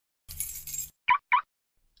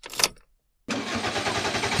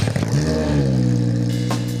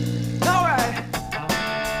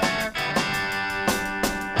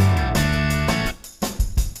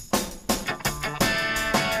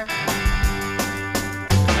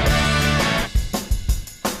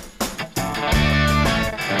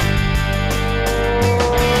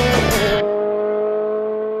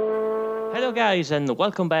guys, and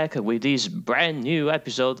welcome back with this brand new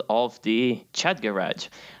episode of the Chat Garage,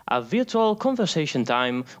 a virtual conversation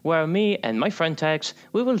time where me and my friend Tex,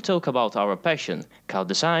 we will talk about our passion, car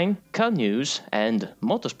design, car news, and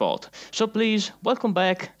motorsport. So please, welcome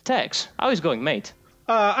back, Tex. How is it going, mate?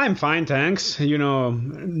 I'm fine, thanks. You know,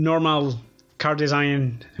 normal car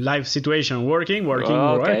design life situation, working.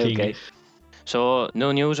 Okay. So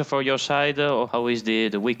no news for your side, or how is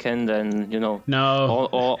the weekend? And No,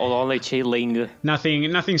 or only chilling.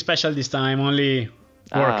 nothing special this time. Only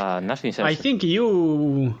work. Nothing special. I think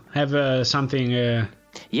you have something.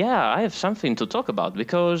 Yeah, I have something to talk about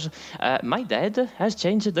because my dad has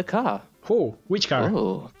changed the car. Oh, which car?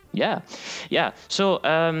 Oh, yeah. So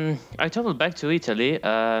I traveled back to Italy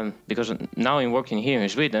because now I'm working here in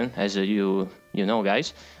Sweden, as you know,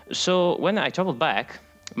 guys. So when I traveled back,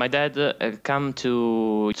 my dad come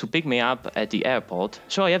to pick me up at the airport,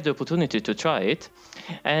 so I have the opportunity to try it,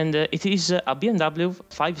 and it is a BMW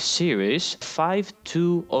 5 Series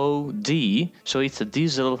 520D, so it's a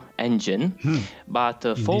diesel engine, but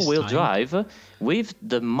four-wheel drive with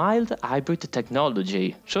the mild hybrid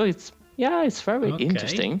technology. So it's very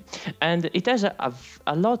interesting, and it has a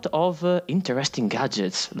lot of interesting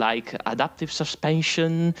gadgets like adaptive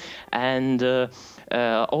suspension and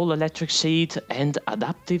all-electric seat and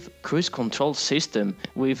adaptive cruise control system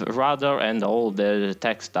with radar and all the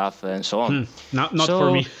tech stuff and so on. Not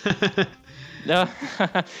for me. No.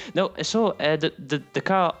 So the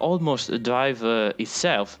car almost drive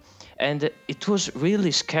itself. And it was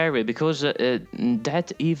really scary because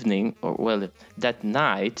that evening, that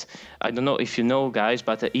night, I don't know if you know, guys,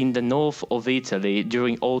 but in the north of Italy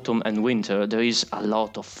during autumn and winter, there is a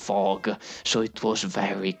lot of fog. So it was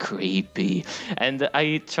very creepy. And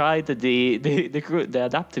I tried the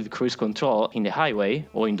adaptive cruise control in the highway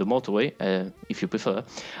or in the motorway, if you prefer.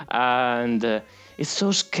 And it's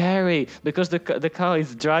so scary because the car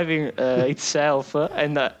is driving itself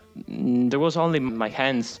and there was only my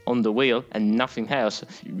hands on the wheel and nothing else.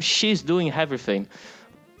 She's doing everything.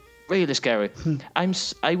 Really scary.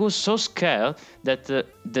 I was so scared that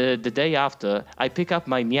the day after I picked up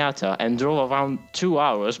my Miata and drove around 2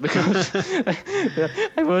 hours because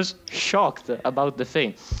I was shocked about the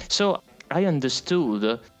thing. So I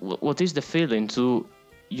understood what is the feeling to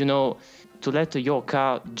let your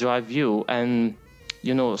car drive you and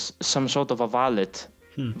some sort of a valid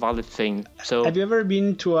thing. So have you ever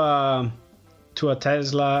been to a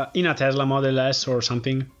Tesla, in a Tesla Model S or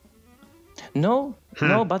something? No,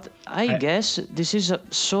 but I guess this is a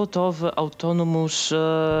sort of autonomous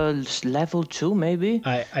level 2, maybe.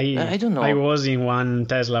 I don't know. I was in one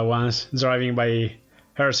Tesla once, driving by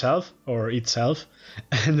herself or itself,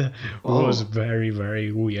 and it was very,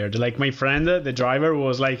 very weird. Like my friend, the driver,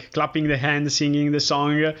 was like clapping the hand, singing the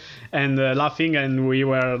song, and laughing, and we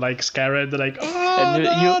were like scared, like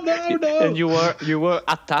no. And you were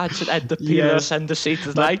attached at the pillars and the seats,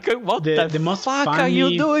 like what the fuck are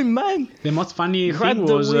you doing, man? The most funny Grab thing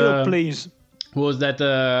the was wheel, please. Was that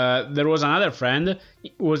there was another friend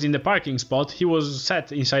was in the parking spot. He was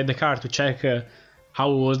sat inside the car to check how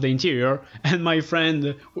was the interior, and my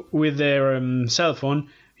friend with their cell phone,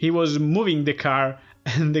 he was moving the car,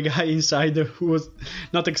 and the guy inside was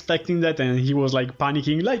not expecting that, and he was like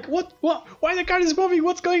panicking, like what why the car is moving,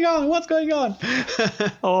 what's going on?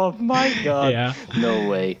 Oh my god. Yeah, no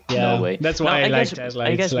way. That's why I like Tesla.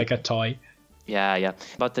 It's like a toy. Yeah,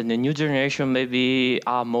 but the new generation maybe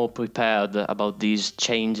are more prepared about this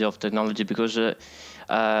change of technology because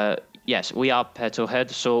yes, we are petrolhead,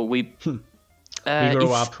 so we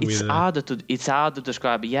grow up with. It's hard to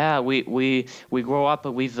describe. Yeah, we grow up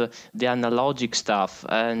with the analogic stuff,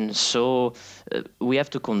 and so we have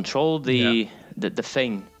to control the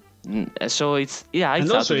thing. So it's hard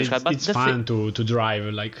also to describe. But it's fun to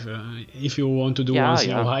drive. Like if you want to do once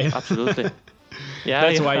in a while. Absolutely.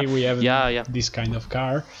 That's why we have this kind of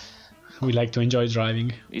car. We like to enjoy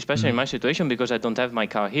driving, especially in my situation because I don't have my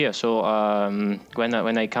car here. So when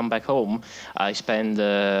I come back home, I spend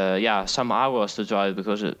some hours to drive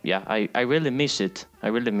because I really miss it.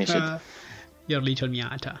 Your little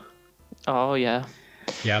Miata. Oh yeah.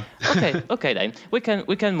 Yeah. Okay then we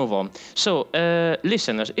can move on. So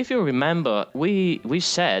listeners, if you remember, we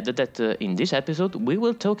said that in this episode we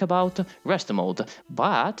will talk about Restomods,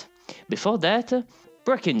 but before that,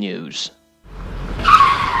 breaking news.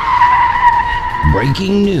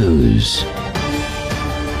 Breaking news.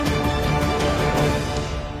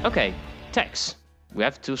 Okay, Tex, we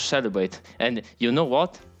have to celebrate. And you know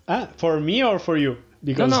what? For me or for you?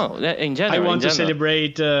 Because no, in general. I want to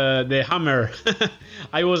celebrate the Hammer.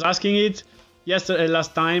 I was asking it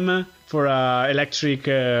last time for electric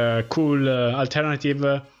cool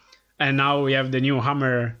alternative And now we have the new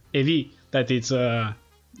Hammer AV that it's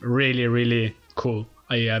really, really cool,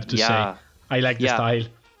 I have to say. I like the style.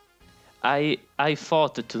 I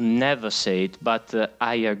thought to never say it, but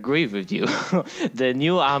I agree with you. The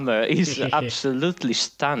new Hammer is absolutely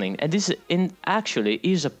stunning, and this actually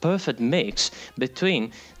is a perfect mix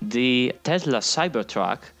between the Tesla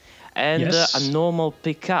Cybertruck and a normal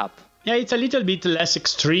pickup. Yeah, it's a little bit less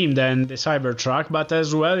extreme than the Cybertruck, but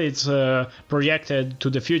as well it's projected to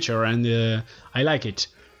the future, and I like it.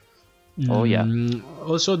 Oh yeah.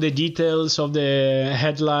 Also, the details of the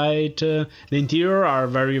headlight, the interior are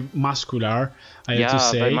very muscular, I have to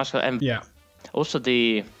say. Very muscular. And also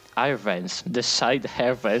the air vents, the side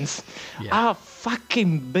air vents are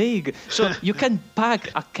fucking big. So you can pack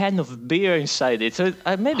a can of beer inside it. So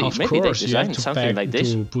maybe they designed something like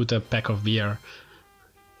this. To put a pack of beer.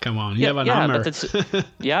 Come on, you have an Hammer. But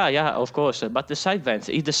of course. But the side vents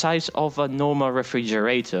is the size of a normal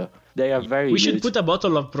refrigerator. They are very We huge. should put a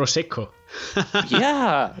bottle of Prosecco.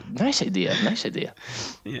 Yeah, nice idea.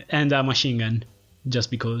 And a machine gun, just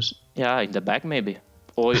because. Yeah, in the back maybe.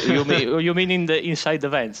 Or you mean inside the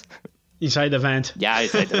vents? Inside the vent. Yeah,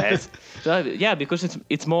 inside the vents. So, because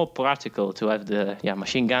it's more practical to have the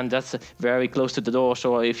machine gun that's very close to the door.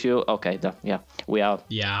 So if you we are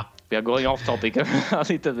going off topic a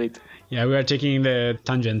little bit. Yeah, we are taking the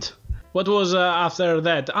tangent. What was after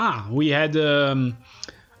that? We had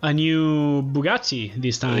a new Bugatti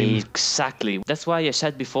this time. Exactly. That's why I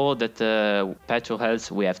said before that petrol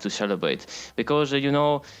heads we have to celebrate. Because,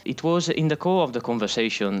 it was in the core of the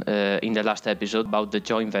conversation in the last episode about the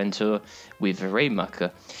joint venture with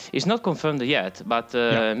Rimac. It's not confirmed yet, but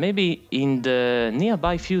maybe in the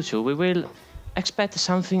nearby future we will expect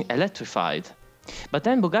something electrified. But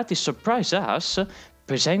then Bugatti surprised us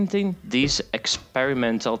presenting this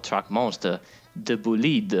experimental truck monster, the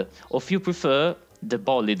Bolide, or if you prefer, the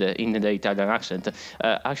Bolide in the Italian accent.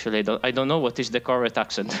 Actually, I don't know what is the correct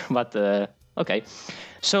accent, but okay.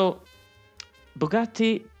 So,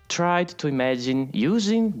 Bugatti tried to imagine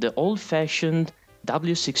using the old-fashioned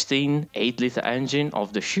W16 8-liter engine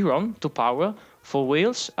of the Chiron to power 4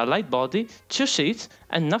 wheels, a light body, 2 seats,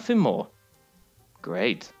 and nothing more.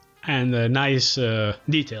 Great. And nice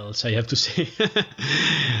details, I have to say.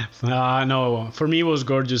 No, for me it was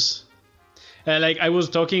gorgeous. I was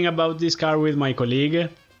talking about this car with my colleague,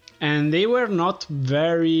 and they were not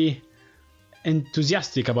very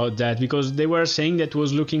enthusiastic about that, because they were saying that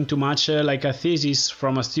was looking too much like a thesis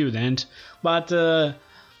from a student. But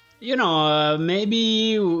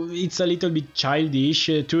maybe it's a little bit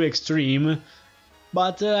childish, too extreme.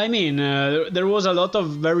 But there was a lot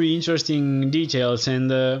of very interesting details,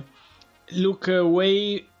 and look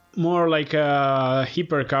way more like a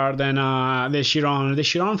hypercar than the Chiron. The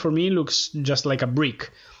Chiron for me looks just like a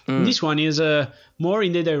brick. This one is more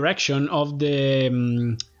in the direction of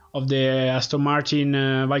the Aston Martin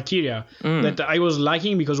Valkyria that I was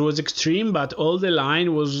liking, because it was extreme, but all the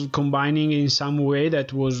line was combining in some way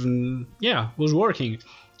that was working.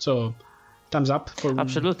 So thumbs up for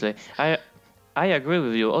absolutely. I agree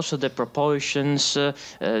with you. Also, the proportions,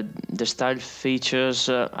 the style features.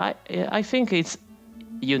 I think it's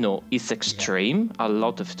extreme, a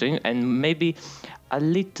lot of things, and maybe a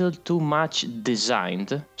little too much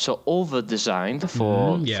designed, so over designed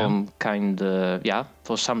for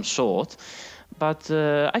some sort. But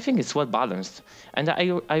I think it's well balanced, and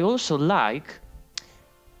I also like.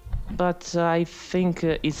 But I think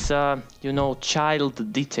it's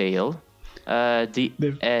child detail.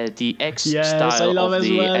 The X style of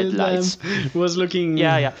the headlights was looking.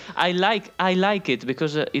 I like it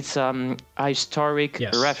because it's a historic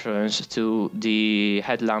reference to the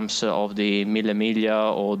headlamps of the Mille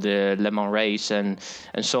Miglia or the Le Mans race and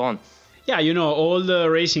so on. Yeah, all the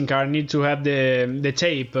racing cars need to have the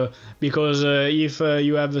tape, because if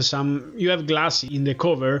you have glass in the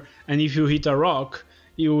cover, and if you hit a rock,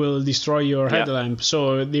 you will destroy your headlamp.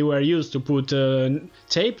 So they were used to put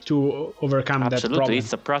tape to overcome that problem. Absolutely,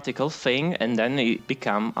 it's a practical thing, and then it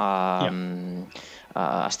become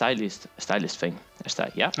a stylist thing.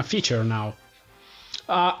 A feature now.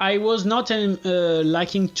 I was not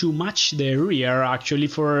liking too much the rear, actually,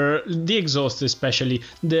 for the exhaust especially.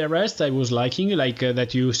 The rest I was liking,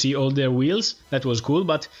 that you see all the wheels. That was cool,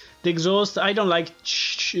 but the exhaust, I don't like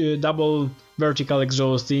double vertical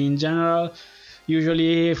exhaust in general.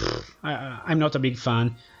 Usually, I'm not a big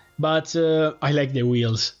fan, but I like the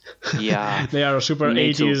wheels. Yeah, they are super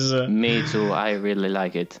 80s. Me too. I really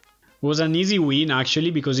like it. It was an easy win,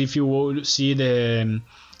 actually, because if you see the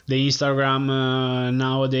Instagram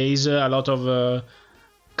nowadays, a lot of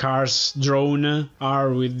cars drawn are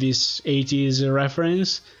with this 80s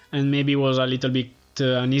reference, and maybe was a little bit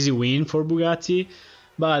an easy win for Bugatti,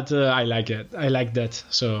 but I like it. I like that.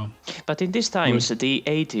 So, but in these times, the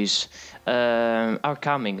 80s are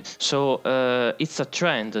coming. So it's a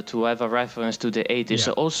trend to have a reference to the 80s.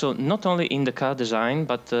 Yeah. Also, not only in the car design,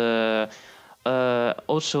 but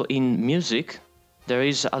also in music. There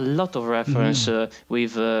is a lot of reference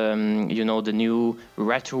with, the new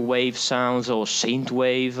retro wave sounds or synth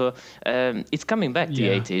wave. It's coming back, the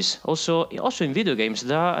 80s. Also in video games,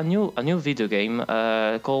 there are a new video game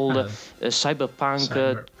called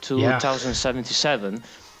Cyberpunk 2077.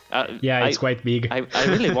 It's quite big. I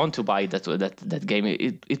really want to buy that game.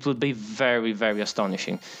 It would be very, very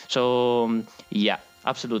astonishing. So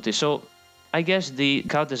absolutely. So I guess the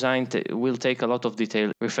car design will take a lot of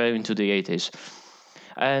detail referring to the 80s.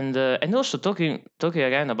 And also talking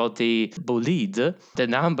again about the Bolide, the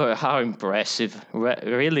numbers are impressive,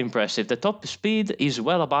 really impressive. The top speed is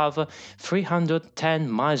well above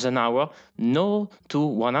 310 miles an hour. 0 to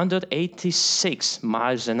 186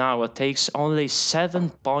 miles an hour takes only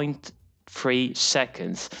 7.3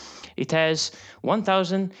 seconds. It has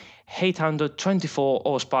 1,824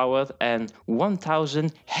 horsepower and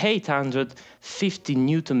 1,850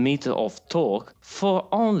 newton meter of torque for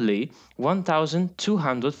only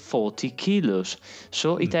 1,240 kilos.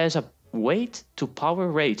 So it has a weight to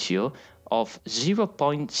power ratio of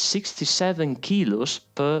 0.67 kilos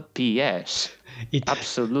per PS.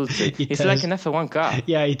 Absolutely. It's like an F1 car.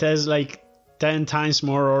 Yeah, it has like 10 times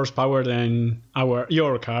more horsepower than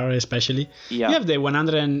your car, especially. Yeah. You have the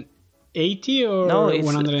 180 or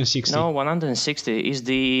 160? No, 160 is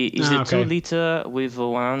the 2-liter with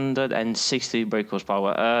 160 brake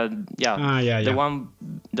horsepower.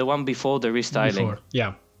 The one before the restyling.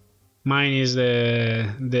 Mine is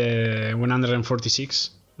the 146.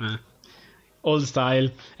 Old style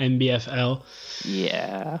MBFL.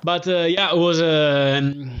 Yeah. But it was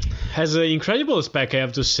has an incredible spec, I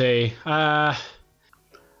have to say.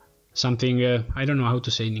 Something I don't know how to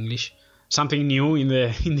say in English. Something new in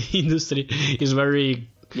the industry is very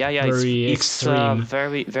very extreme. It's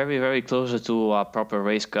very, very, very closer to a proper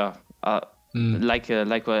race car. Like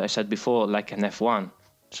what I said before, like an F1.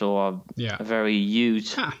 So a very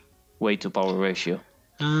huge weight to power ratio.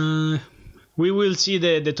 We will see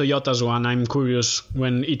the Toyota's one. I'm curious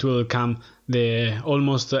when it will come. The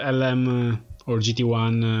almost LM or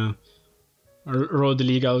GT1 road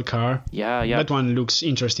legal car. Yeah. That one looks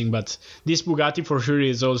interesting, but this Bugatti for sure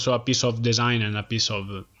is also a piece of design and a piece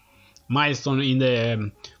of milestone in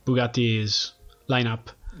the Bugatti's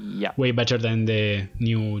lineup. Yeah. Way better than the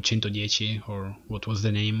new 110, or what was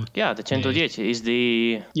the name? Yeah, the 110 is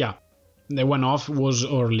the... Yeah. The one-off was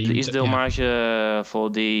early. Is the homage for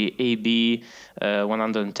the AB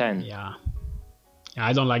 110. Yeah,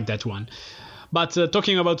 I don't like that one. But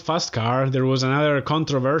talking about fast car, there was another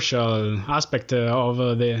controversial aspect of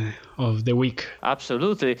the week.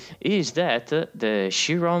 Absolutely, is that the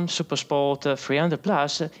Chiron Supersport 300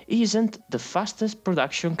 Plus isn't the fastest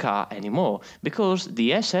production car anymore, because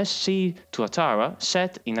the SSC Tuatara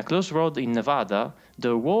set in a closed road in Nevada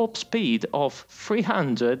the warp speed of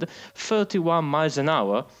 331 miles an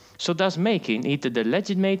hour, so thus making it the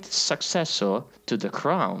legitimate successor to the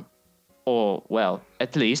Crown. Or, well,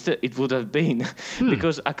 at least it would have been,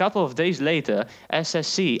 because a couple of days later,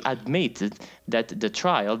 SSC admitted that the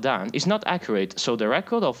trial done is not accurate, so the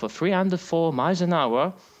record of 304 miles an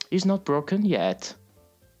hour is not broken yet.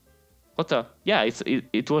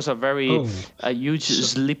 It was a very huge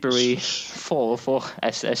slippery fall for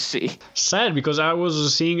SSC. Sad, because I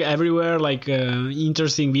was seeing everywhere like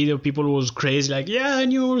interesting video. People was crazy, like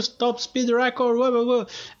new top speed record, blah, blah, blah.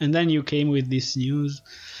 And then you came with this news.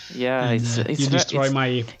 Yeah, and, it's you destroy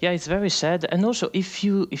my. Yeah, it's very sad. And also, if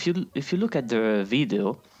you look at the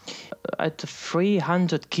video, at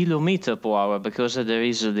 300 kilometer per hour, because there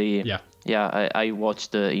is the I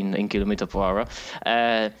watched in kilometer per hour.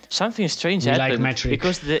 Something strange happened, like metric.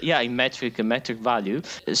 because in metric value,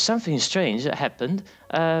 something strange happened.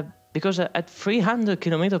 Because at 300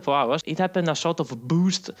 kilometer per hour, it happened a sort of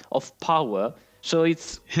boost of power. So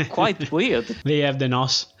it's quite weird. They have the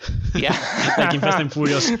NOS. Yeah. Like in Fast and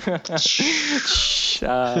Furious.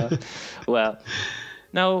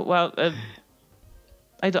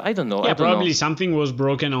 I don't know. Yeah, probably something was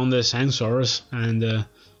broken on the sensors, and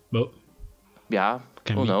who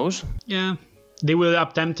knows? Yeah, they will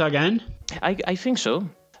attempt again. I think so.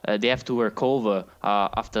 They have to recover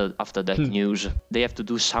after that news. They have to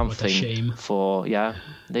do something. What a shame.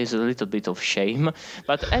 There's a little bit of shame.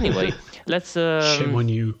 But anyway, let's... Shame on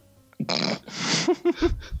you.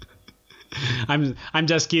 I'm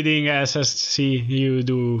just kidding, SSC. You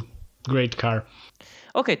do great car.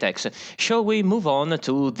 Okay, Tex. Shall we move on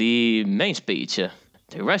to the main speech?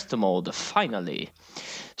 the Restomod, finally.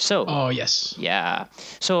 So, Oh yes. yeah.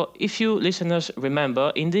 So if you listeners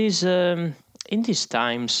remember, in these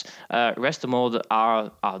times, Restomod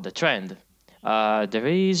are the trend. There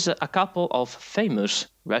is a couple of famous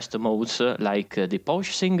Restomods like the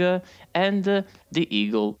Porsche Singer and the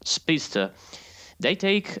Eagle Speedster. They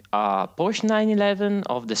take a Porsche 911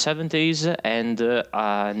 of the 70s and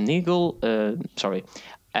an Eagle,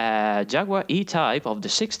 Jaguar E-Type of the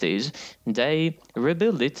 60s. They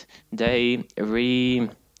rebuild it, they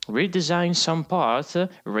redesign some parts,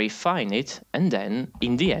 refine it, and then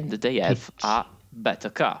in the end they have a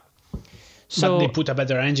better car. So, but they put a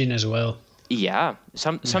better engine as well. Yeah,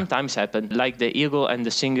 sometimes happen. Like the Eagle and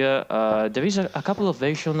the Singer, there is a couple of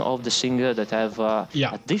versions of the Singer that have a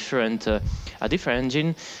different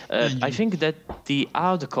engine. I think that the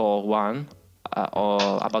hardcore one,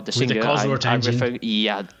 or about the Singer, the Cosworth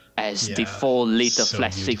engine. As the 4-liter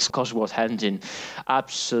flat six Cosworth engine,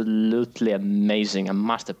 absolutely amazing, a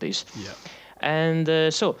masterpiece. Yeah, and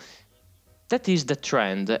so that is the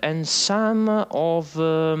trend, and some of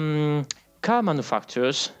car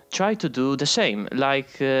manufacturers try to do the same,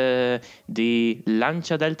 like the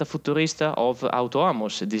Lancia Delta Futurista of Auto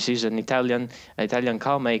Amos. This is an Italian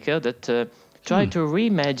car maker that tried to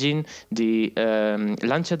reimagine the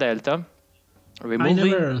Lancia Delta. I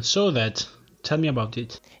never saw that. Tell me about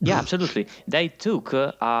it. Yeah, absolutely. They took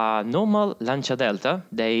a normal Lancia Delta.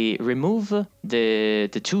 They removed the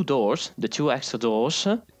two extra doors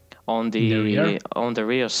on the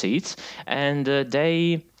rear seats, and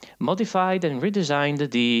they modified and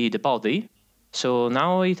redesigned the body. So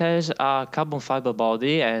now it has a carbon fiber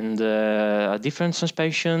body and a different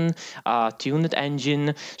suspension, a tuned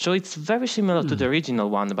engine. So it's very similar to the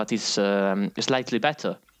original one, but it's slightly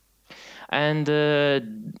better. And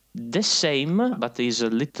the same, but is a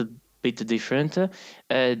little bit different,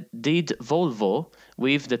 did Volvo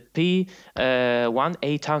with the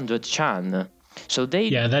P1800 Chan. So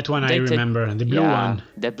that one I remember, the blue one.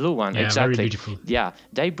 The blue one, yeah, exactly. Very beautiful. Yeah,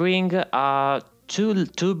 they bring a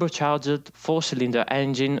turbocharged 4-cylinder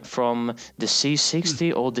engine from the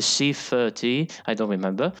C60 or the C30, I don't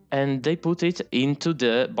remember, and they put it into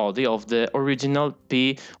the body of the original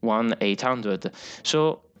P1800.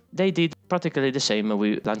 So they did practically the same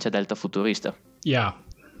with Lancia Delta Futurista. Yeah,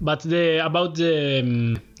 but about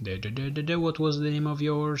the what was the name of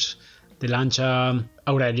yours? The Lancia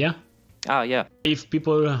Aurelia. Ah, yeah. If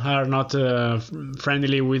people are not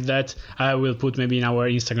friendly with that, I will put maybe in our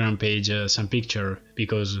Instagram page some picture,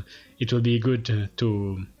 because it will be good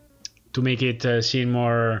to make it seem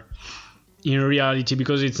more in reality,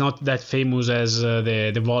 because it's not that famous as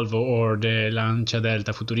the Volvo or the Lancia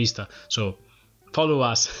Delta Futurista. So follow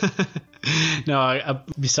us. No,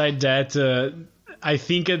 beside that, I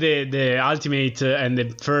think the ultimate and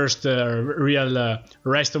the first real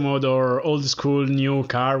Restomod or old school new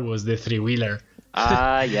car was the 3-wheeler.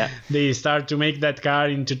 Yeah. They start to make that car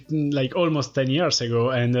into like almost 10 years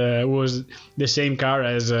ago, and was the same car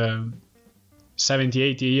as 70,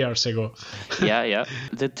 80 years ago. Yeah.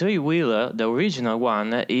 The 3-wheeler, the original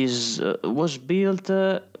one, was built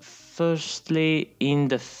firstly in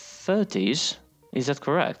the 30s. Is that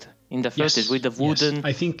correct? In the 30s, with the wooden,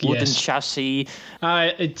 I think, wooden chassis.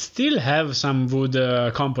 It still have some wood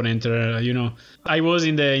component, I was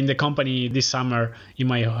in the company this summer in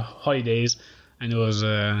my holidays, and it was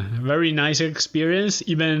a very nice experience,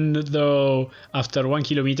 even though after 1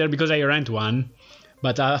 kilometer, because I rent one,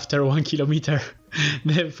 but after 1 kilometer,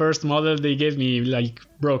 the first model they gave me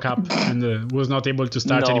broke up and was not able to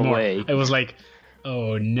start anymore. Way. I was like,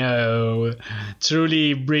 oh no,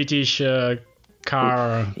 truly British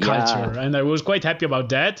car culture, and I was quite happy about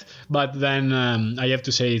that. But then I have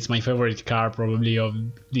to say it's my favorite car probably of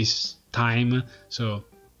this time. So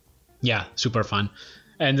yeah, super fun.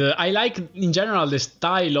 And I like in general the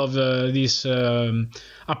style of this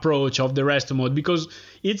approach of the Restomod, because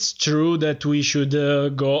it's true that we should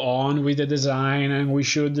go on with the design and we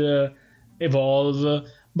should evolve,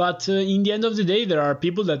 but in the end of the day there are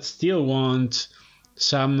people that still want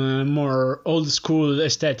some more old school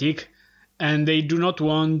aesthetic, and they do not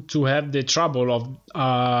want to have the trouble of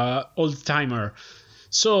old timer.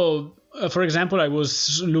 So, for example, I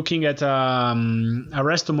was looking at a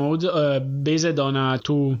Restomod based on a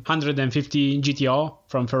 250 GTO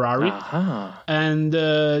from Ferrari, and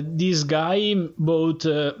this guy bought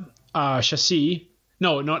a chassis.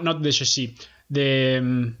 No, not the chassis.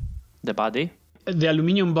 The body. The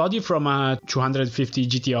aluminium body from a 250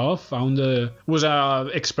 GTO was a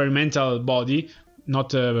experimental body,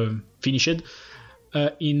 not finished,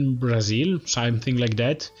 in Brazil, something like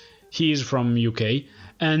that. He is from UK,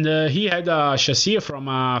 And he had a chassis from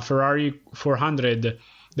a Ferrari 400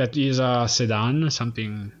 that is a sedan,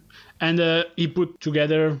 something. And he put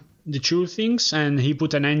together the two things, and he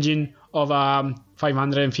put an engine of a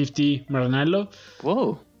 550 Maranello.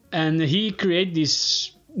 Whoa. And he created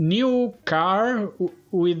this new car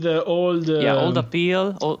with all the all the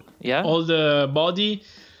peel, all the body,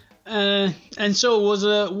 and so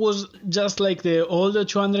was just like the older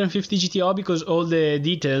 250 GTO, because all the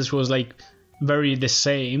details was like very the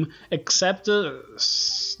same, except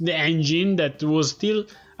the engine that was still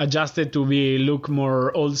adjusted to be look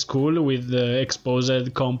more old school with the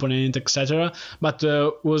exposed component, etc. But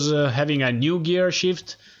was having a new gear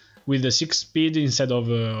shift with the 6-speed instead of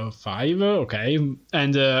 5, okay,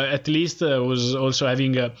 and at least was also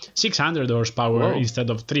having 600 horsepower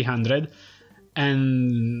instead of 300,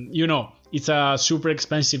 and it's a super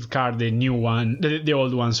expensive car, the new one, the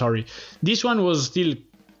old one, sorry. This one was still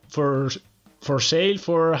for sale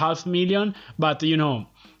for $500,000, but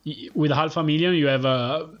with $500,000 you have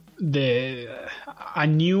a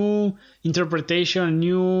new interpretation, a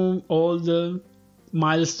new old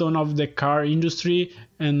milestone of the car industry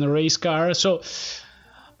and the race car. So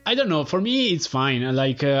I don't know, for me it's fine.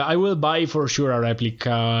 Like I will buy for sure a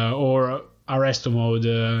replica or a resto mode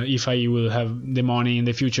if I will have the money in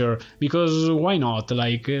the future, because why not?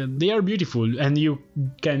 Like they are beautiful and you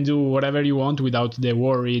can do whatever you want without the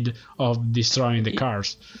worried of destroying the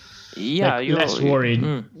cars. Yeah, like, less worried.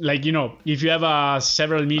 Like if you have a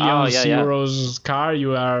several millions euros car,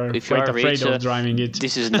 you are quite afraid of driving it.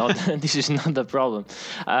 This is not the problem.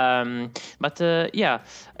 But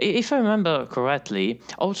if I remember correctly,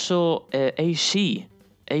 also AC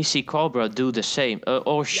Cobra do the same,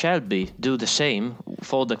 or Shelby do the same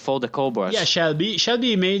for the Cobras. Yeah,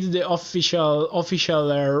 Shelby made the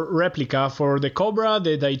official replica for the Cobra,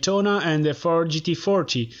 the Daytona, and the Ford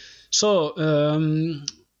GT40. So.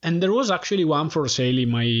 And there was actually one for sale in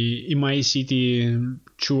my city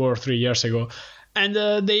 2 or 3 years ago, and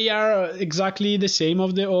they are exactly the same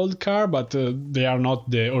of the old car, but they are not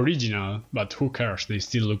the original. But who cares? They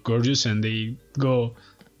still look gorgeous and they go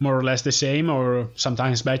more or less the same, or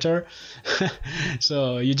sometimes better.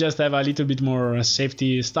 So you just have a little bit more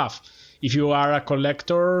safety stuff. If you are a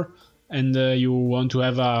collector and you want to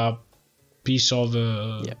have a piece of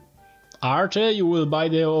art, you will buy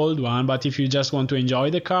the old one, but if you just want to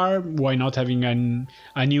enjoy the car, why not having a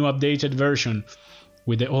new updated version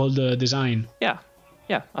with the old design? Yeah,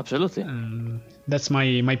 absolutely. That's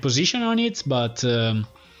my position on it. But while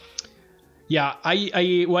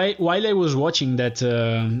I was watching that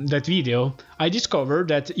video, I discovered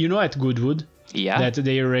that at Goodwood, that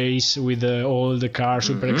they race with all the cars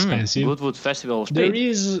super expensive. Goodwood Festival of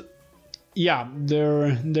Speed.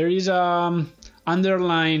 There is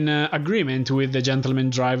underline agreement with the gentleman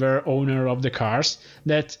driver owner of the cars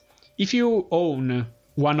that if you own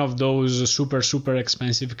one of those super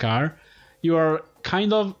expensive car, you are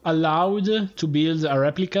kind of allowed to build a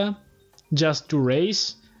replica just to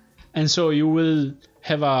race, and so you will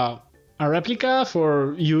have a replica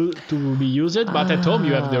for you to be used, but at home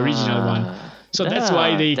you have the original one. So that's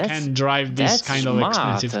why they can drive this kind of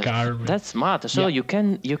expensive car. That's smart. So you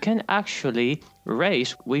can actually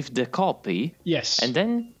race with the copy. Yes. And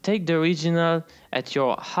then take the original at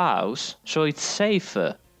your house, so it's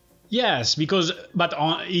safer. Yes, but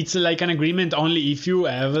it's like an agreement only if you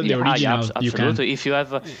have the original. Absolutely. You can. If you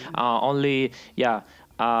have only a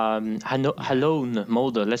lone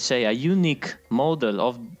model, let's say a unique model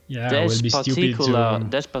of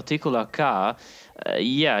this particular car,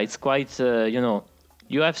 it's quite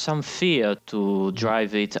you have some fear to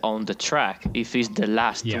drive it on the track if it's the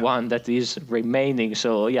last one that is remaining.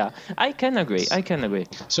 So I can agree.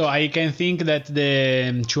 So I can think that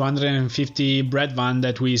the 250 bread van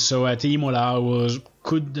that we saw at Imola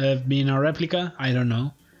could have been a replica. I don't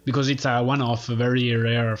know, because it's a one-off, very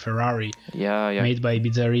rare Ferrari. Made by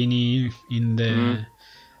Bizzarini in the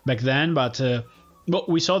back then, but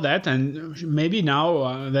we saw that, and maybe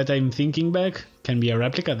now that I'm thinking back, can be a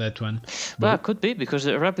replica, that one. Well, it could be, because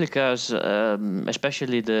the replicas,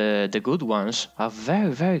 especially the good ones, are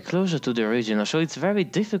very, very closer to the original. So it's very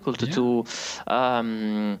difficult to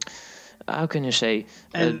how can you say?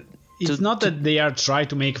 And it's not that they are trying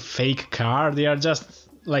to make fake car. They are just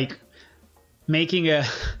like making a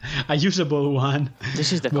usable one.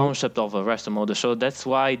 This is the concept of a Restomods, so that's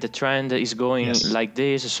why the trend is going like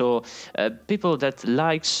this. So people that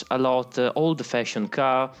likes a lot old-fashioned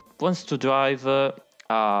car wants to drive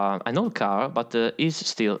an old car, but is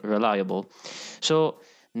still reliable. So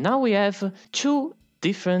now we have two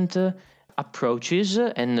different approaches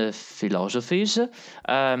and philosophies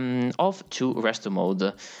of two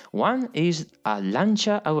Restomods. One is a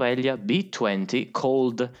Lancia Aurelia B20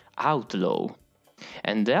 called Outlaw,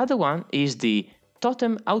 and the other one is the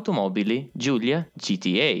Totem Automobili Giulia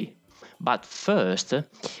GTA. But first,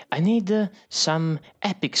 I need some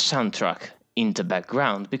epic soundtrack in the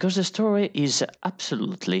background because the story is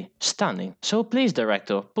absolutely stunning. So please,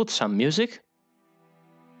 director, put some music.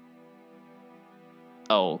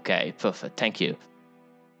 Okay, perfect, thank you.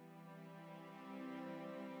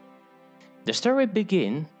 The story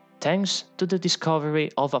begins thanks to the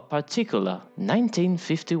discovery of a particular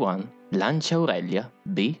 1951 Lancia Aurelia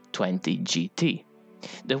B20 GT,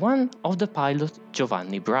 the one of the pilot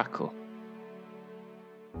Giovanni Bracco.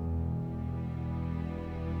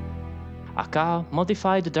 A car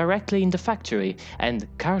modified directly in the factory and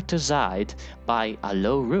characterized by a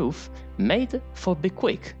low roof, made for be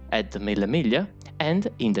quick at the Mille Miglia and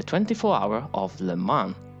in the 24 Hour of Le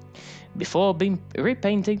Mans, before being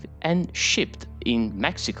repainted and shipped in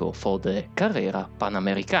Mexico for the Carrera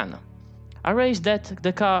Panamericana, a race that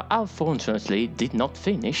the car unfortunately did not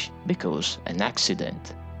finish because an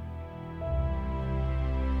accident.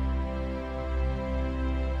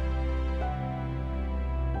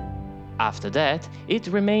 After that, it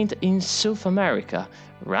remained in South America,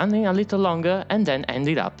 running a little longer and then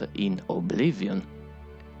ended up in oblivion.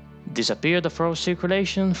 Disappeared from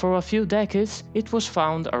circulation for a few decades, it was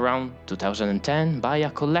found around 2010 by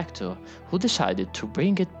a collector who decided to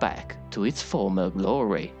bring it back to its former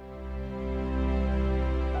glory.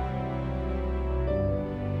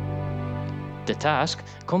 The task,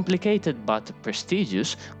 complicated but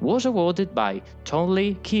prestigious, was awarded by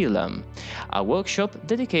Thornley Keelam, a workshop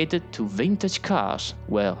dedicated to vintage cars,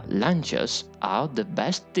 where Lancias are the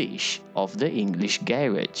best dish of the English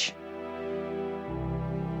garage.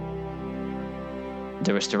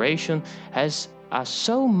 The restoration has a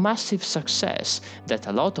so massive success that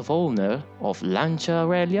a lot of owners of Lancia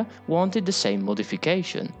Aurelia wanted the same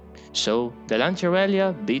modification, so the Lancia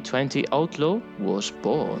Aurelia B20 Outlaw was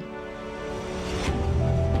born.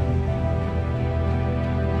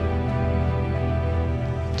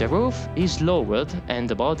 The roof is lowered and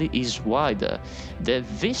the body is wider. The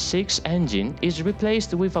V6 engine is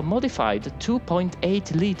replaced with a modified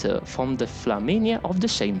 2.8 liter from the Flaminia of the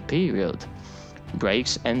same period.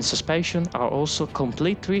 Brakes and suspension are also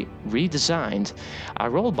completely redesigned. A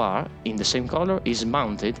roll bar in the same color is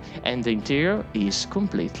mounted and the interior is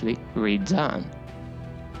completely redone.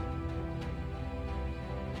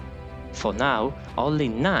 For now, only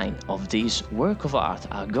 9 of these works of art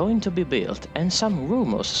are going to be built, and some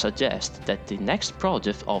rumors suggest that the next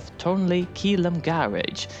project of Thornley Keelam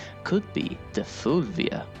Garage could be the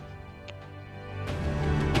Fulvia.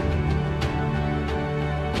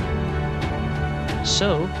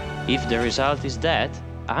 So, if the result is that,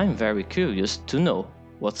 I'm very curious to know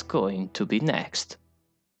what's going to be next.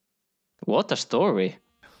 What a story!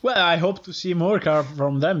 Well, I hope to see more cars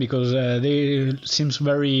from them because they seems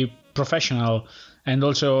very professional, and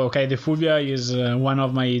also the Fulvia is one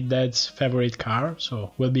of my dad's favorite car,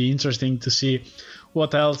 so will be interesting to see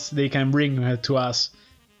what else they can bring to us.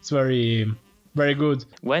 It's very, very good.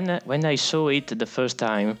 When I saw it the first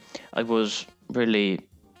time, I was really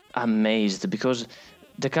amazed because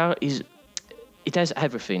the car it has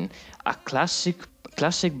everything, a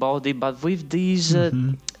classic body, but with these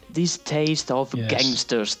this taste of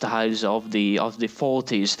gangster styles of the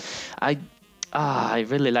 40s. I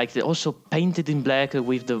really liked it. Also painted in black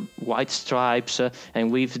with the white stripes and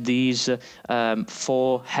with these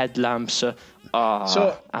 4 headlamps.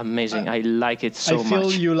 So amazing! I like it so much. I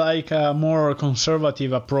feel you like a more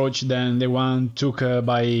conservative approach than the one took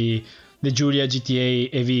by the Giulia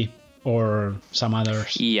GTA EV or some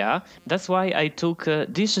others. Yeah, that's why I took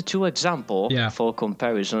these 2 examples for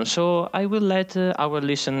comparison. So I will let our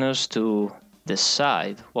listeners to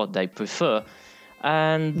decide what they prefer.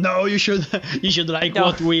 And no, you should like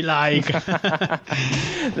what we like.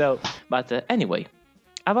 No, but anyway,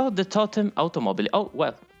 about the Totem Automobile. Oh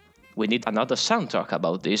well, we need another soundtrack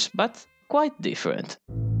about this, but quite different.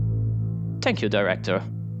 Thank you, director.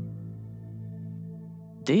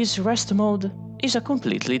 This Restomod is a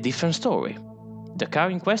completely different story. The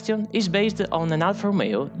car in question is based on an Alfa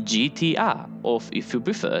Romeo GTR, or if you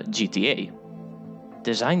prefer, GTA.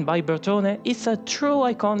 Designed by Bertone, it's a true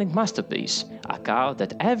iconic masterpiece, a car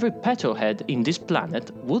that every petrolhead in this planet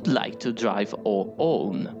would like to drive or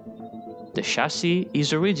own. The chassis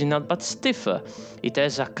is original but stiffer. It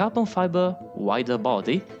has a carbon fiber, wider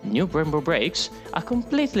body, new Brembo brakes, a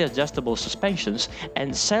completely adjustable suspensions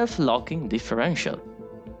and self-locking differential.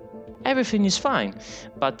 everything is fine.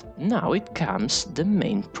 But now it comes the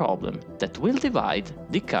main problem that will divide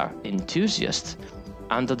the car enthusiasts.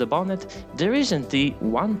 Under the bonnet, there isn't the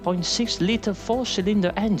 1.6-liter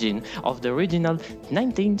 4-cylinder engine of the original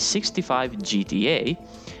 1965 GTA,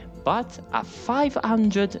 but a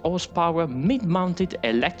 500 horsepower mid-mounted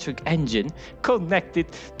electric engine connected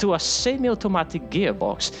to a semi-automatic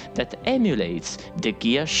gearbox that emulates the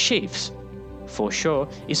gear shifts. For sure,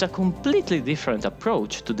 it's a completely different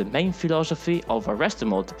approach to the main philosophy of a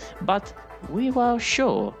Restomod, but we were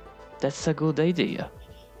sure that's a good idea.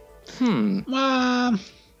 I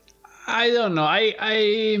don't know.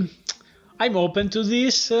 I'm open to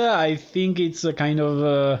this. I think it's a kind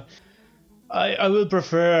of. I will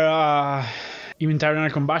prefer internal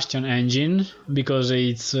combustion engine because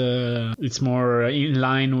it's more in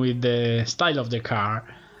line with the style of the car.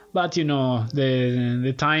 But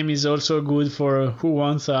the time is also good for who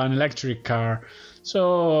wants an electric car.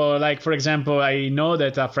 So, like for example, I know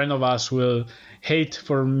that a friend of us will hate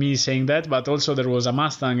for me saying that, but also there was a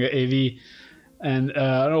Mustang AV and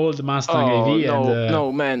an old Mustang AV.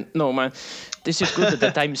 No, man. This is good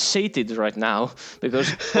that I'm sated right now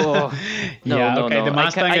because the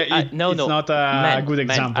Mustang it's not a good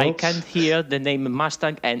example. I can't hear the name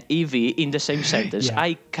Mustang and EV in the same sentence. Yeah.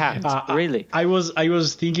 I can't really. I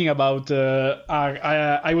was thinking about.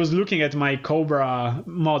 I was looking at my Cobra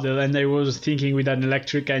model and I was thinking with an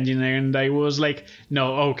electric engine and I was like,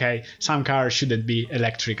 no, okay, some cars shouldn't be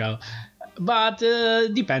electrical. But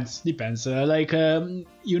depends. I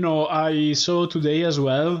saw today as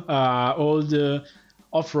well old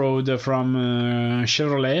off-road from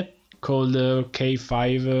Chevrolet called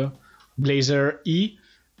K5 Blazer E,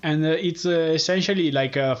 and it's essentially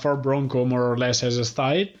like a Ford Bronco more or less as a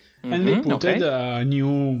style, and they put a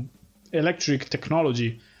new electric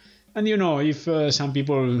technology. And if some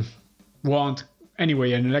people want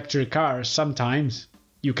anyway an electric car, sometimes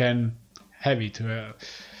you can have it.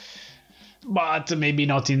 But maybe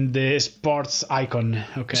not in the sports icon.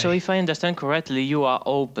 Okay. So if I understand correctly, you are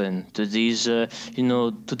open to this, to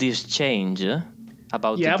this change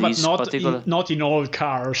about this particular. Not in all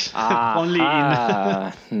cars. Only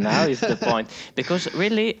in. Now is the point, because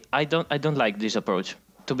really I don't like this approach.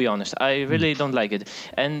 To be honest, I really don't like it,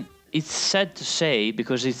 and it's sad to say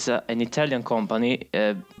because it's an Italian company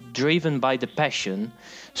driven by the passion.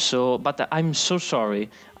 So, but I'm so sorry.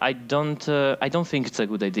 I don't think it's a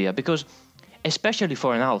good idea because. Especially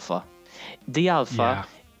for an Alfa. The Alfa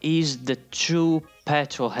is the true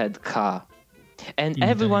petrolhead car. And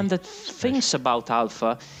everyone that thinks about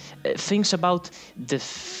Alfa thinks about the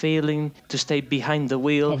feeling to stay behind the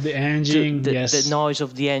wheel. Of the engine, the noise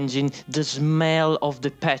of the engine, the smell of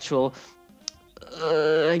the petrol.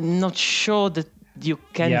 I'm not sure that you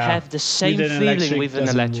can have the same feeling with an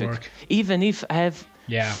electric. Work. Even if I have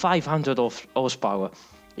 500 horsepower.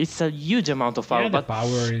 It's a huge amount of power, but the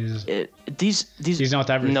power is this is not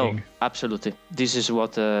everything. No, absolutely. This is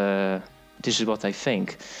what I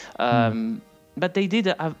think. But they did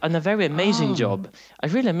a very amazing job. A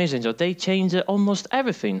really amazing job. They changed almost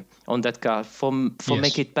everything on that car for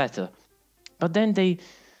make it better. But then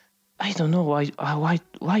I don't know why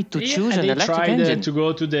to choose an electric engine. They tried to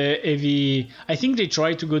go to the EV. I think they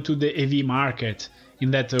tried to go to the EV market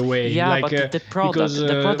in that way. Yeah, but the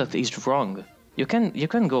product is wrong. You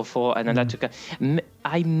can go for an electric car.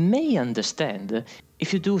 I may understand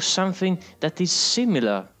if you do something that is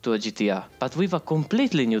similar to a GTR, but with a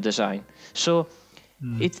completely new design. So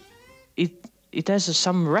it has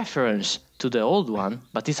some reference to the old one,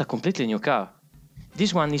 but it's a completely new car.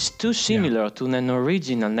 This one is too similar to an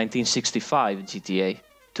original 1965 GTA.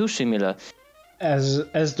 Too similar.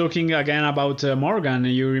 As talking again about Morgan,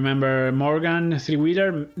 you remember Morgan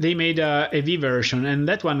 3-wheeler? They made a EV version, and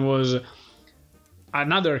that one was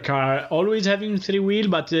another car always having 3-wheel,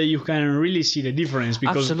 but you can really see the difference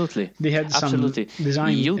because they had some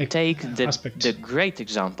design aspects. The great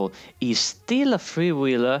example is still a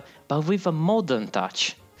 3-wheeler but with a modern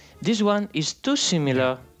touch. This one is too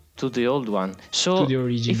similar to the old one. So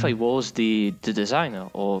if I was the designer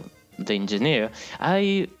or the engineer,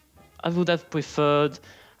 I would have preferred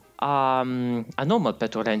a normal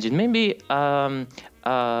petrol engine, maybe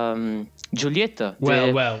Giulietta.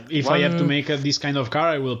 If I have to make this kind of car,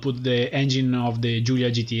 I will put the engine of the Giulia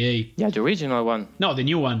GTA. Yeah, the original one. No, the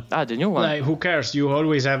new one. The new one. Like, who cares? You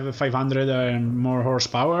always have 500 and more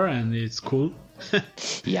horsepower, and it's cool.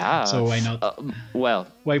 Yeah. So why not?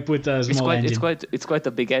 Why put a small engine? It's quite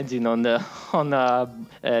a big engine on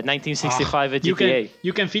 1965 GTA.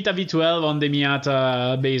 You can fit a V12 on the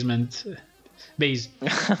Miata base.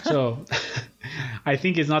 So I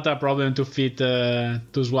think it's not a problem to fit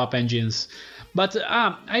to swap engines. But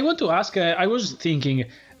I want to ask, I was thinking,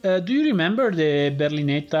 do you remember the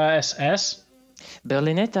Berlinetta SS?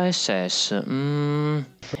 Berlinetta SS.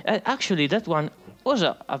 Actually, that one was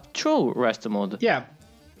a true Restomod. Yeah,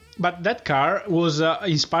 but that car was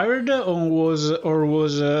inspired or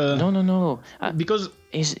was No. because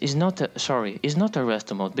Is not it's not a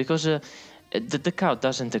Restomod because the car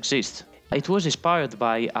doesn't exist. It was inspired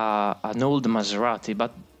by an old Maserati,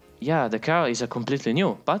 but yeah, the car is a completely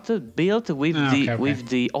new, but built with with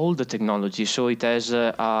the older technology. So it has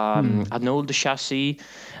an old chassis.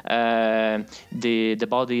 The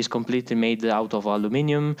body is completely made out of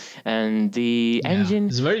aluminium, and the engine.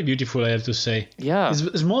 It's very beautiful, I have to say. Yeah, it's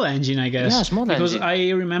a small engine, I guess. Yeah, small because engine.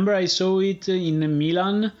 I remember I saw it in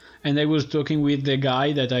Milan, and I was talking with the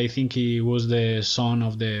guy that I think he was the son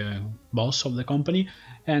of the boss of the company,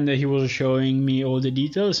 and he was showing me all the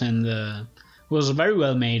details, and was very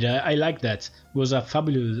well made. I like that. It was a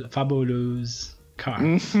fabulous car.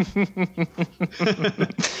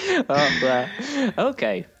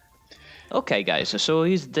 Okay, guys. So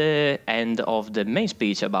it's the end of the main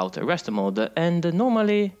speech about Restomod, and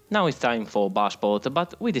normally now it's time for bar sport,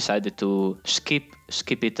 but we decided to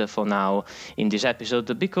skip it for now in this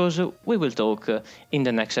episode because we will talk in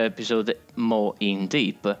the next episode more in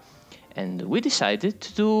deep, and we decided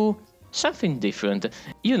to do something different.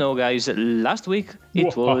 You know, guys, last week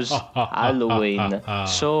it was Halloween,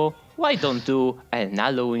 so why don't do an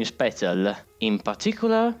Halloween special? In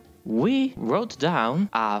particular, we wrote down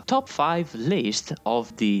a top 5 list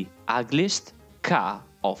of the ugliest car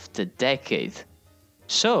of the decade.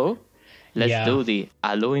 So, let's do the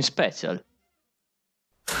Halloween special.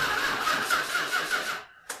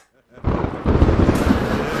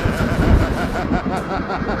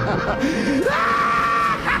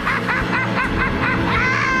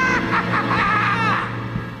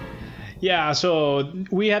 Yeah, so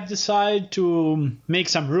we have decided to make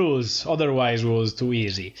some rules, otherwise it was too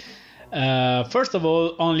easy. First of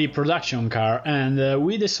all, only production car, and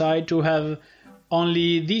we decided to have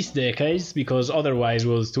only these decades because otherwise it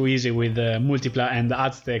was too easy with Multipla and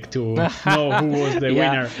Aztec to know who was the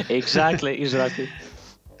winner. Exactly.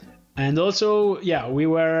 And also, we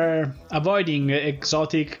were avoiding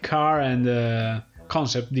exotic car and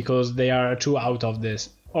concept because they are too out of this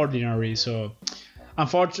ordinary, so...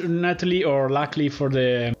 Unfortunately or luckily for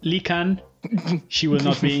the Lican, she will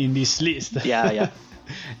not be in this list. Yeah.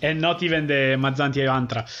 And not even the Mazzanti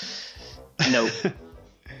Elantra. No.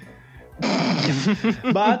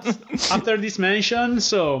 But after this mention,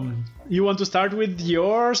 so you want to start with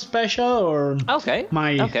your special or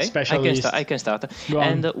my special list? I can start.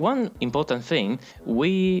 And one important thing,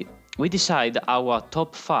 we decide our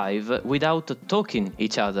top 5 without talking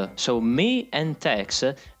each other. So me and Tex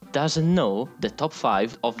doesn't know the top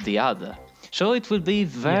 5 of the other. So it will be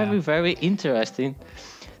very interesting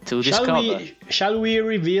to discover. Shall we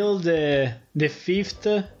reveal the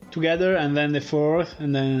 5th together and then the 4th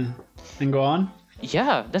and go on?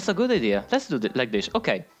 Yeah, that's a good idea. Let's do it like this.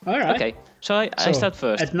 Okay. All right. Okay. So I start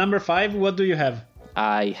first. At number 5, what do you have?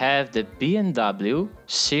 I have the BMW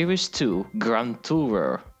Series 2 Grand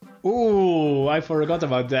Tourer. Oh, I forgot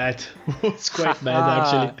about that. It's quite bad,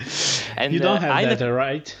 actually. And you don't have that,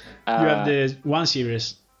 right? You have the 1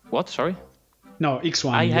 series. What? Sorry? No,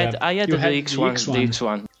 X1. I had the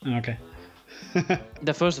X1. Okay.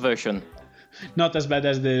 The first version. Not as bad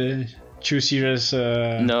as the 2 series.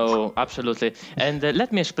 No, absolutely. And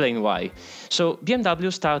let me explain why. So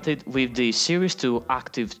BMW started with the Series 2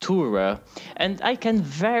 Active Tourer, and I can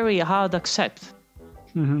very hard accept.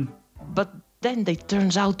 Mm-hmm. But then they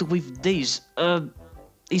turns out with this.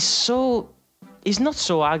 It's not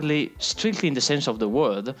so ugly, strictly in the sense of the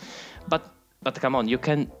word, but come on, you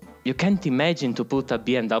can't imagine to put a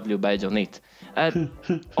BMW badge on it.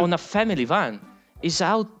 On a family van,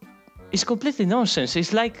 it's completely nonsense.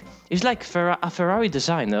 It's like a Ferrari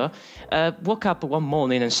designer woke up one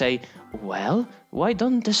morning and say, well, why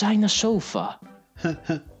don't design a sofa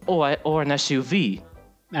or an SUV?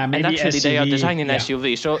 Maybe and actually SUV, they are designing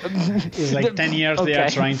SUV, so it's like 10 years they are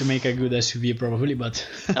trying to make a good SUV probably, but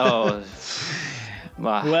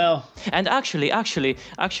well, and actually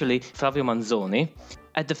Flavio Manzoni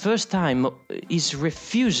at the first time is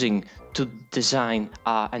refusing to design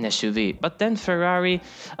an SUV, but then Ferrari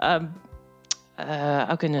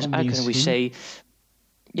how can we say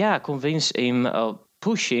convince him,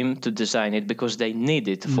 push him to design it because they need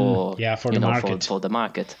it for the market. For the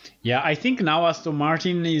market. Yeah, I think now Aston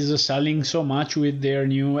Martin is selling so much with their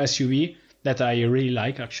new SUV that I really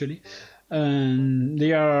like actually. And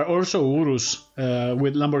they are also Urus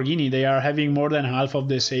with Lamborghini. They are having more than half of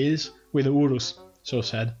the sales with Urus. So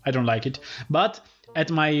sad. I don't like it. But At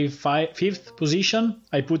my fifth position,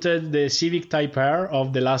 I put the Civic Type R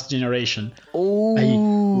of the last generation. Oh, I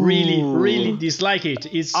really dislike it.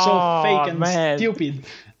 It's so fake and stupid.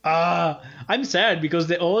 I'm sad because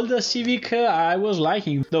the older Civic I was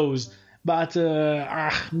liking those, but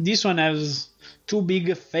this one has too big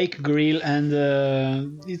a fake grill and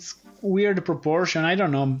it's weird proportion. I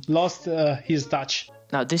don't know, lost his touch.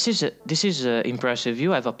 Now this is impressive.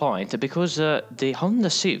 You have a point because the Honda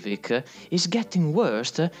Civic is getting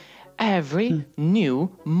worse. Every new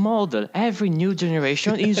model, every new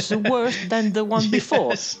generation is worse than the one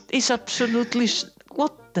before. It's absolutely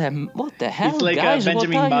what the hell, it's like guys? A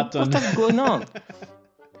Benjamin Button. What's going on?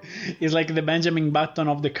 It's like the Benjamin Button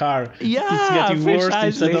of the car. Yeah, it's getting worse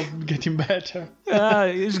precisely. instead of getting better.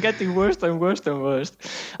 It's getting worse and worse and worse.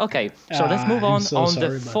 Okay, so let's move on.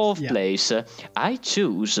 The fourth place, I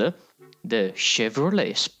choose the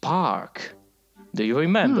Chevrolet Spark. Do you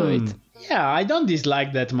remember it? Yeah, I don't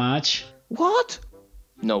dislike that much. What?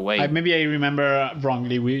 No way. Maybe I remember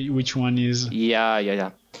wrongly which one is.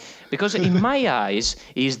 Yeah. Because in my eyes,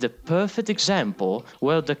 is the perfect example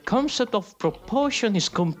where the concept of proportion is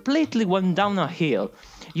completely went down a hill.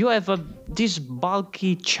 You have this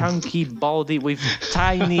bulky, chunky body with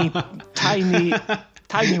tiny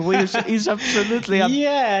wheels. It's absolutely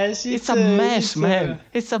it's a mess, man.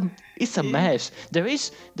 It's a mess. There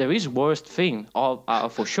is worst thing,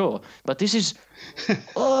 for sure. But this is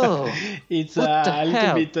it's what the a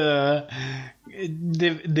hell? little bit.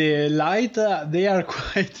 The light they are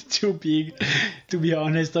quite too big, to be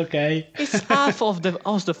honest. Okay, it's half of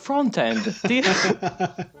the front end.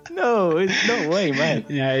 No way, man.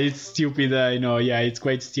 Yeah, it's stupid. I know. Yeah, it's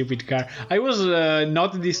quite stupid car. I was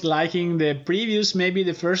not disliking the previous, maybe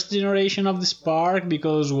the first generation of the Spark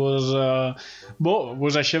because was a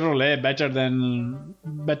Chevrolet better than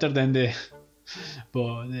the. The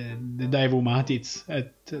Daewoo Matiz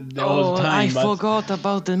at the old time. I forgot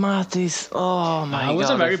about the Matiz. Oh my god. It was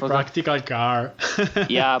a very practical car.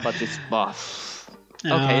 Yeah, but it's buff.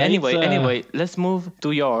 Okay, anyway, let's move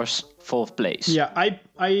to yours, fourth place. Yeah,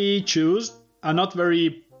 I choose a not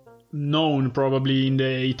very known probably in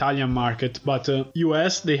the Italian market, but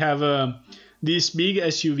US, they have this big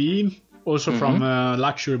SUV, also from a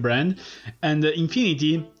luxury brand, and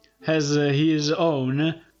Infiniti has his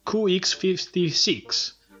own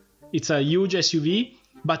QX56. It's a huge SUV,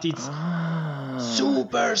 but it's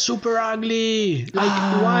super ugly.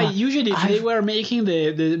 Like why? Usually they were making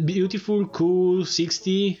the beautiful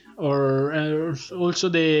Q60 or also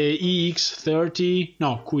the EX30,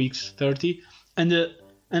 no QX30, and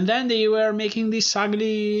then they were making these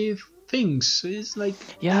ugly things. It's like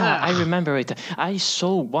I remember it. I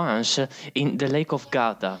saw once in the Lake of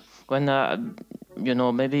Garda when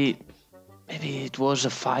maybe it was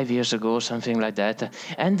 5 years ago, something like that.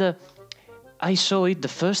 And I saw it the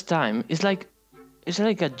first time. It's like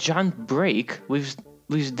a giant break with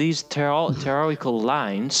these theoretical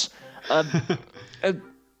lines.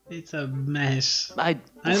 It's a mess. I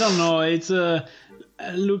don't know. It's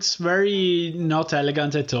looks very not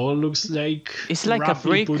elegant at all. Looks like it's like a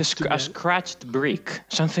brick, a scratched brick,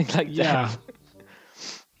 something like that.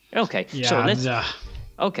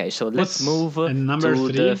 Okay, so let's move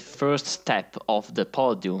to the first step of the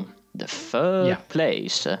podium. The third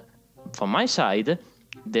place. From my side,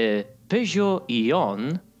 the Peugeot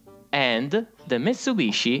Ion and the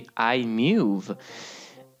Mitsubishi iMove.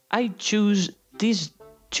 I choose these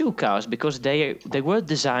two cars because they were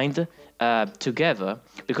designed together,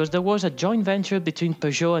 because there was a joint venture between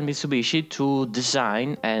Peugeot and Mitsubishi to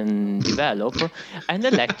design and develop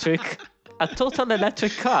a total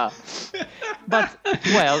electric car. But,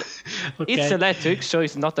 it's electric, so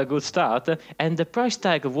it's not a good start. And the price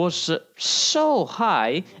tag was so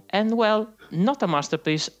high and, not a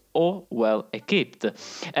masterpiece or well equipped.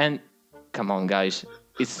 And, come on, guys,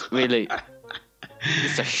 it's really...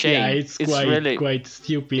 It's a shame. Yeah, it's quite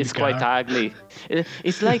stupid. It's quite ugly.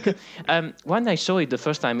 It's like, when I saw it the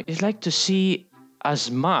first time, it's like to see a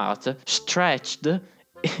Smart stretched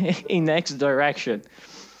in X direction.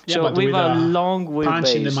 Yeah, so but with a long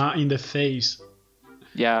wheelbase. Punch in the face.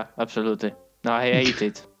 Yeah, absolutely. No, I hate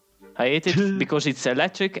it. I hate it because it's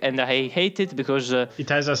electric, and I hate it because... it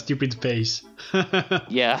has a stupid face.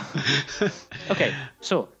 Yeah. Okay,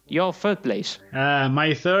 so your third place.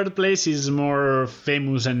 My third place is more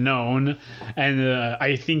famous and known, and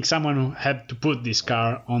I think someone had to put this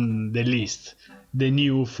car on the list. The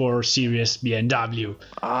new 4 Series BMW.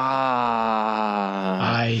 I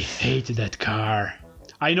hate that car.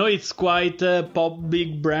 I know it's quite a pop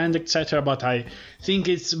big brand, etc., but I think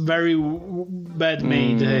it's very bad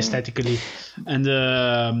made aesthetically, and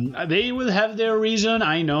they will have their reason.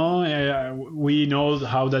 I know, we know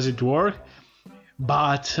how does it work,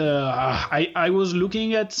 but I was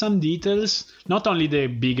looking at some details, not only the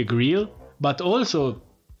big grill, but also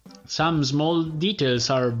some small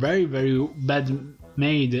details are very, very bad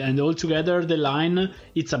made, and altogether the line,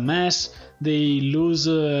 it's a mess. They lose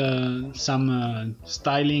some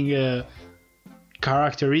styling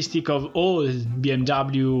characteristic of all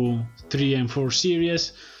BMW 3 and 4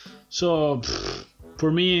 series. So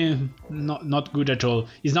for me, not good at all.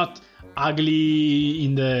 It's not ugly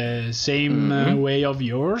in the same way of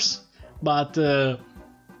yours, but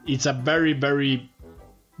it's a very, very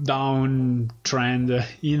down trend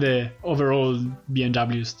in the overall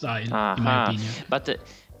BMW style, in my opinion.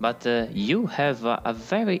 But you have a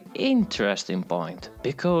very interesting point,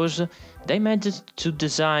 because they managed to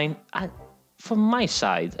design, from my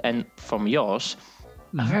side and from yours,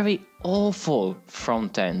 a very awful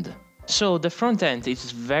front end. So the front end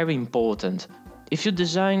is very important. If you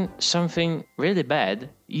design something really bad,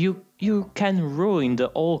 you can ruin the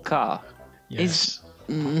whole car. Yes.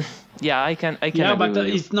 Yeah, I can. Yeah, but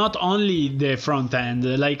it's not only the front end.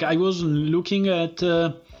 Like I was looking at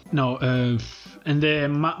and the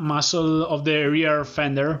muscle of the rear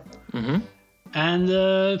fender, and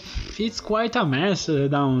it's quite a mess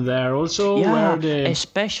down there. Also, yeah, where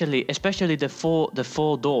especially the four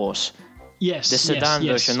doors. Yes, the sedan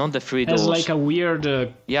version, not the 3 doors. Has like a weird.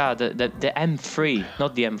 The M3,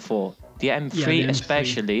 not the M4. The M3, the M3.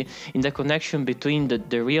 especially in the connection between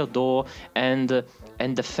the rear door and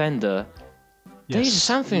the fender. There is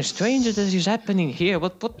something strange that is happening here.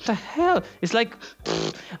 What the hell? It's like,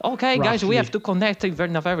 okay, Roughly. guys, we have to connect it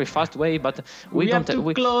in a very fast way, but we have to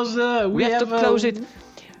close. We have to close it.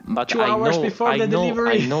 But 2 hours before the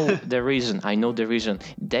delivery. I know the reason.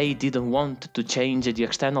 They didn't want to change the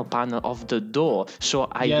external panel of the door, so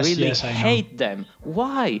I really hate them.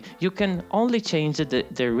 Why? You can only change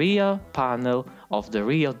the rear panel of the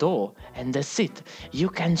rear door, and that's it. You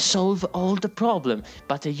can solve all the problem,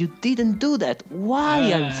 but you didn't do that.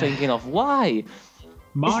 Why? I'm thinking of why.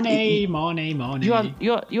 Money.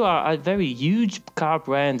 You are a very huge car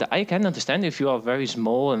brand. I can understand if you are very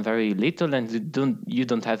small and very little and you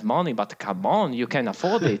don't have money, but come on, you can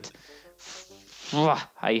afford it.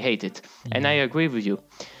 I hate it, and I agree with you.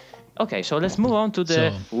 Okay, so let's move on to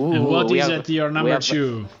the. And what is at your number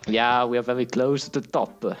 2? Yeah, we are very close to the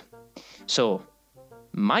top. So,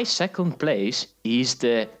 my second place is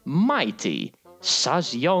the mighty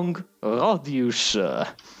SsangYong Rodius.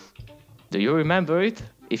 Do you remember it?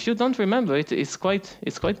 If you don't remember it, it's quite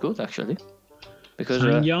good actually. Because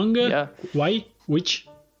SsangYong? Yeah. Why? Which?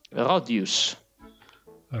 Rodius.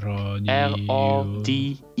 Rodius.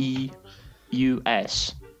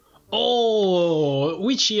 Oh,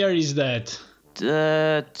 which year is that?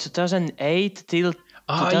 2008 till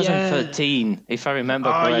 2013, if I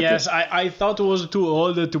remember correctly. Oh yes, I thought it was too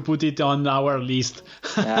old to put it on our list.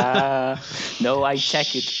 No, I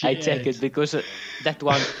check it. Shit. I check it because that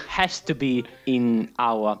one has to be in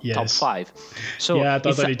our top 5. So yeah,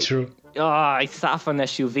 totally true. It's half an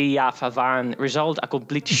SUV, half a van. Result a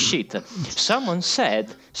complete shit. Someone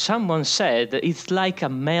said it's like a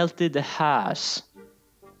melted ass.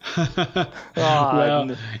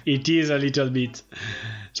 Well, it is a little bit.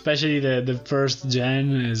 Especially the first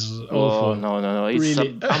gen is awful. Oh, no. It's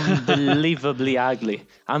really. Unbelievably ugly.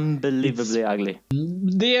 Ugly.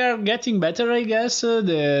 They are getting better, I guess.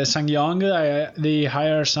 The SsangYong, they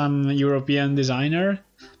hire some European designer.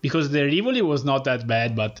 Because the Rivoli was not that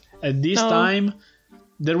bad, but at this time,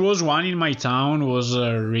 there was one in my town was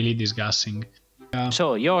really disgusting.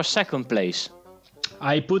 So, your second place?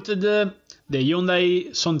 I put the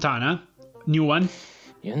Hyundai Sontana, new one.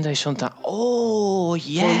 Hyundai Sontana. Oh,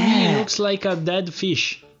 yeah. For me, it looks like a dead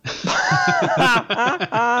fish.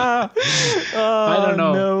 I don't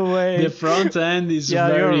know. No way. The front end is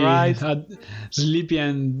very sleepy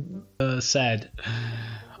and sad.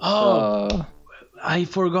 Oh, I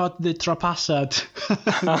forgot the Trapassat.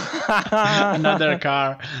 Another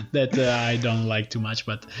car that I don't like too much,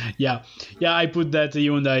 but yeah, I put that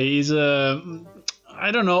Hyundai is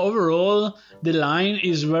I don't know. Overall, the line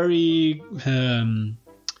is very.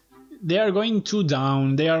 They are going too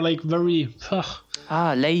down. They are like very.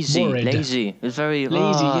 Lazy. Bored. Lazy. It's very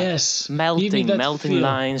lazy. Yes. Melting feel.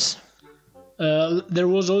 lines. There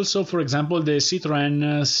was also, for example, the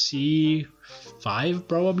Citroen C5,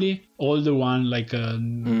 probably older one, like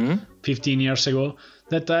 15 years ago.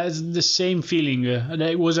 That has the same feeling.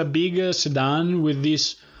 It was a big sedan with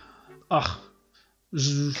this.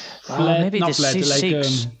 flat, maybe not the flat,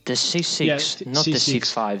 C6, like the C6, yeah, not the C6.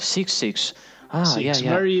 C5, C6. Ah, Six. yeah.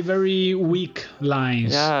 Very, very weak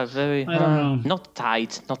lines. Yeah, very. I don't know. Not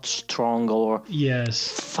tight, not strong or Yes.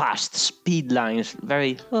 fast speed lines.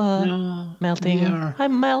 Very No, melting. they are-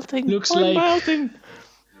 I'm melting. Looks I'm like- melting.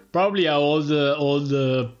 Probably an old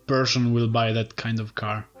person will buy that kind of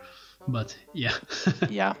car. But yeah.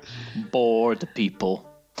 Yeah, bored people.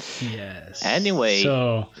 Yes. Anyway.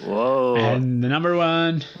 So, Whoa. and the number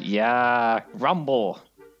one. Yeah, Rumble.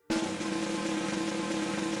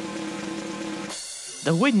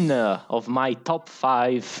 The winner of my top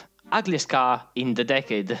 5 ugliest car in the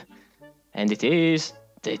decade. And it is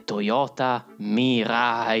the Toyota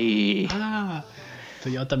Mirai. Ah,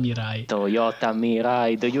 Toyota Mirai. Toyota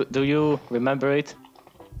Mirai. Do you remember it?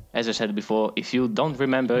 As I said before, if you don't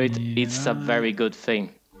remember it, it's a very good thing.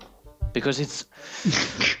 Because it's...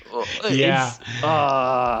 Yeah.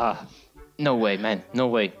 No way, man. No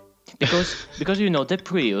way. Because you know, the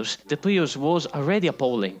Prius was already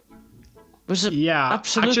appalling. Yeah,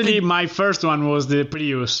 Absolutely. actually, my first one was the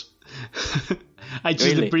Prius. I chose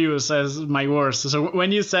Really? the Prius as my worst. So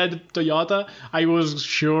when you said Toyota, I was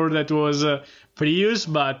sure that was Prius,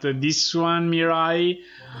 but this one, Mirai,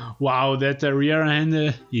 wow, that rear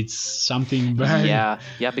end, it's something bad.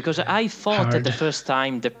 Yeah, because I thought Hard. at the first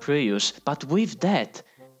time the Prius, but with that,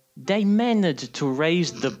 they managed to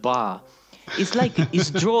raise the bar. It's like it's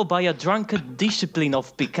drawn by a drunken discipline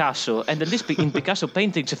of Picasso, and at least in Picasso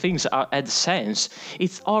paintings things had sense.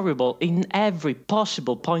 It's horrible in every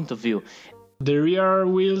possible point of view. The rear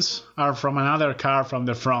wheels are from another car from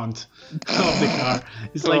the front of the car.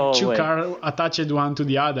 It's like No two way. cars attached one to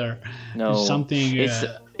the other. No, It's something.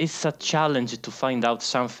 it's a challenge to find out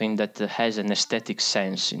something that has an aesthetic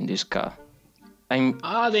sense in this car.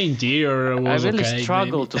 The interior I was really okay.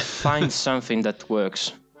 struggle maybe. to find something that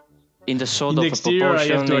works. In the sort In the of a exterior, I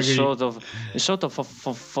have proportion, to in sort of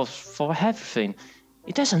for everything.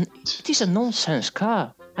 It is a nonsense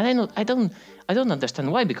car, and I don't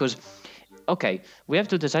understand why. Because, okay, we have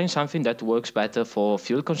to design something that works better for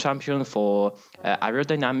fuel consumption, for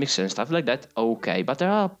aerodynamics and stuff like that. Okay, but there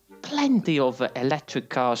are plenty of electric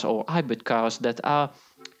cars or hybrid cars that are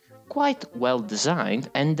quite well designed,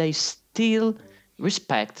 and they still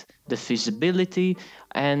respect the feasibility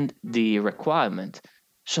and the requirement.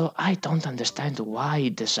 So I don't understand why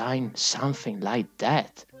design something like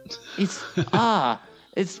that.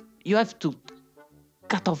 It's you have to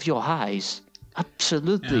cut off your eyes.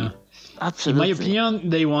 Absolutely. Yeah. Absolutely. In my opinion,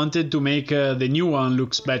 they wanted to make the new one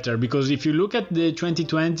looks better, because if you look at the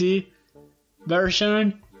 2020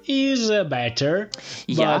 version, is better.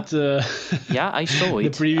 Yeah. But Yeah, I saw The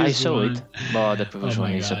it. previous I saw one. it. But the previous Oh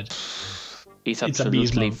one my is God. it's It's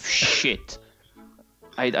absolutely abysmal. shit.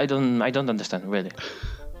 I don't understand really.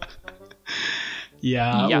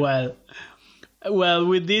 yeah, Yeah. well,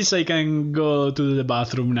 with this I can go to the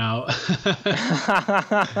bathroom now.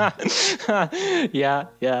 yeah,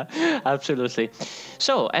 absolutely.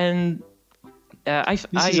 So, and I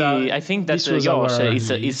think that this was yours our it's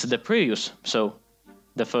list. the Prius. So,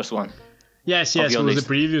 the first one. Yes, Of it your was list. the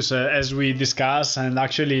previous as we discussed, and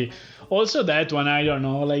actually also that one, I don't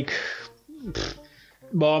know, like,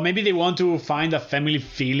 but maybe they want to find a family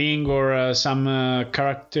feeling or some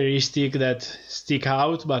characteristic that stick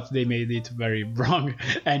out, but they made it very wrong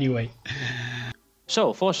anyway.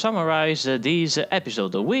 So, for summarize this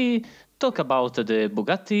episode, we talk about the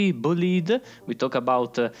Bugatti Bolide, we talk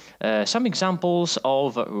about some examples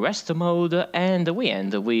of Restomod, and we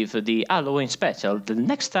end with the Halloween special. The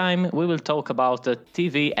next time we will talk about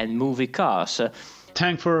TV and movie cars.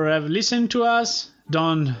 Thanks for listening to us.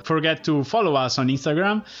 Don't forget to follow us on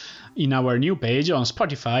Instagram, in our new page on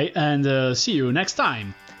Spotify, and see you next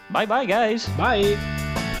time. Bye bye, guys. Bye!